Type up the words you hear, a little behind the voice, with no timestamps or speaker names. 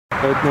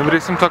Evet,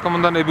 NEVRESİM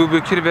takımından Ebu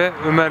Bekir ve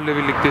Ömer'le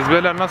birlikteyiz.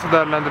 Beyler, nasıl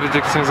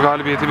değerlendireceksiniz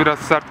galibiyeti? Biraz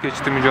sert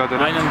geçti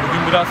mücadele. Aynen,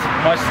 bugün biraz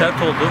maç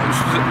sert oldu.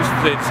 Üst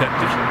düzeydi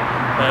sertlik.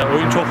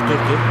 Oyun çok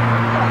durdu.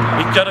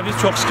 İlk yarı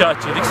biz çok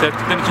şikayetçiydik.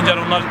 Sertlikten ikinci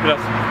yarı onlar biraz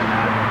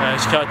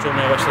şikayetçi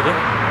olmaya başladı.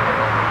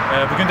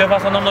 Bugün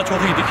defans anlamında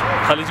çok iyiydik.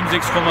 Kalecimiz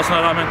eksik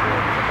olmasına rağmen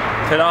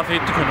telafi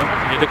ettik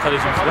onu. Yedek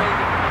kalecimizle.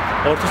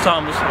 Orta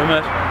sahamız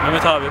Ömer,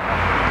 Mehmet abi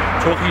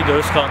çok iyiydi,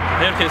 Özkan.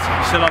 Herkes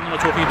kişisel anlamda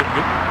çok iyiydi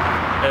bugün.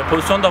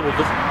 Pozisyon da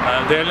bulduk.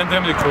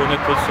 Değerlendiremedik çoğu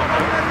net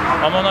pozisyonları.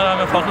 Ama ona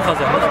rağmen farklı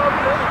kazandık.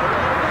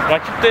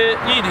 Rakip de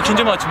iyiydi.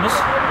 İkinci maçımız.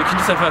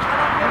 İkinci sefer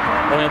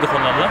oynadık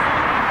onlarla.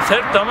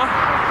 Sertti ama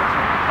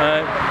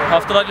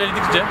haftalar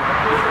ilerledikçe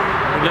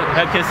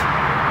herkes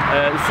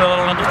üst sıralar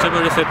oynadıkça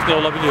böyle sertlikler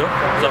olabiliyor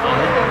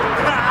zamanla.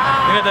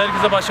 Yine de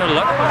herkese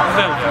başarılar.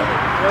 Güzel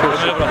yani.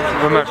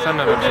 Ömer, sen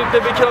ne dersin?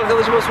 Öncelikle Bekir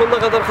arkadaşıma sonuna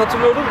kadar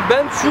katılıyorum.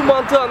 Ben şu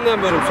mantığı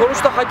anlayamıyorum.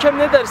 Sonuçta hakem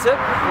ne derse,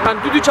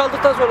 hani düdük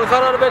çaldıktan sonra,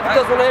 karar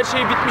verdikten sonra her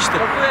şey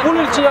bitmiştir.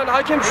 Bunun için yani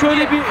hakem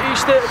şöyle bir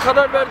işte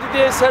karar verdi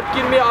diye sert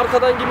girmeye,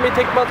 arkadan girmeye,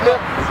 tekme atmaya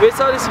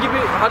vesairesi gibi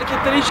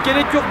hareketlere hiç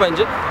gerek yok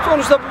bence.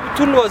 Sonuçta bu bir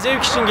turnuva,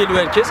 zevk için geliyor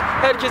herkes.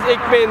 Herkes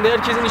ekmeğinde,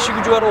 herkesin işi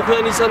gücü var,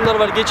 okuyan insanlar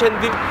var. Geçen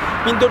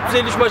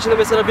 1453 maçında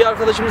mesela bir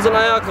arkadaşımızın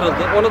ayağı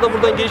kırıldı. Ona da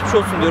buradan geçmiş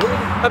olsun diyorum.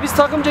 Biz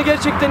takımca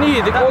gerçekten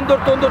iyiydik.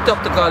 14-14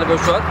 yaptık galiba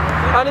şu an.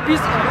 Hani biz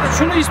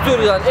şunu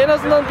istiyoruz yani, en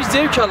azından bir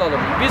zevk alalım.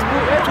 Biz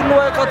bu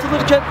turnuvaya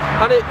katılırken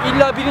hani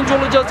illa birinci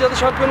olacağız ya da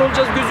şampiyon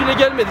olacağız gözüyle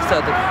gelmedik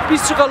zaten.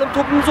 Biz çıkalım,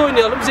 topumuzu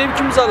oynayalım,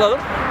 zevkimizi alalım.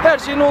 Her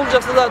şey ne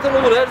olacaksa zaten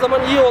olur. Her zaman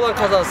iyi olan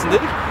kazansın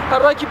dedik.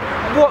 Rakip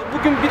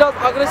bugün biraz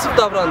agresif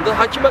davrandı.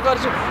 Hakeme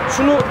karşı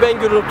şunu ben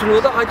görüyorum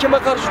turnuvada. Hakeme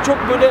karşı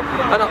çok böyle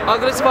hani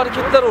agresif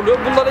hareketler oluyor.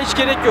 Bunlara hiç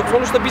gerek yok.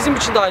 Sonuçta bizim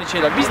için de aynı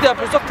şeyler. Biz de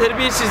yapıyorsak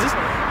terbiyesiziz.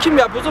 Kim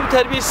yapıyorsa bu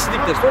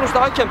terbiyesizliktir.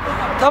 Sonuçta hakem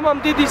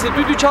tamam dediyse,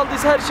 düdüğü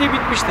çaldıysa her şey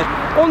bitmiştir.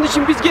 Onun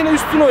için biz gene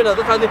üstün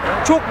oynadık. Hani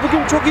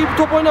bugün çok iyi bir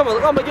top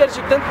oynamadık ama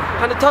gerçekten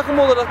hani takım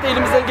olarak da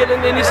elimizden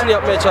gelenin en iyisini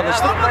yapmaya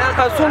çalıştık.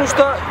 Yani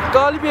sonuçta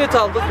galibiyet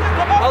aldık.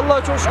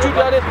 Allah'a çok şükür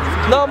yani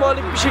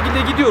namağlup bir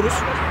şekilde gidiyoruz.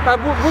 Yani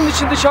bunun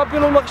için de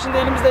şampiyon olmak için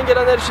de elimizden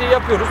gelen her şeyi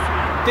yapıyoruz.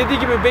 Dediği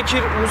gibi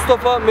Bekir,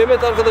 Mustafa,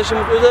 Mehmet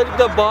arkadaşımız,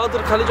 özellikle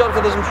Bahadır kaleci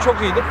arkadaşımız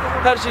çok iyiydi.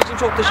 Her şey için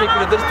çok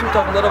teşekkür ederiz. Tüm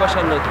takımlara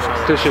başarılar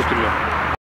dileriz. Teşekkürler.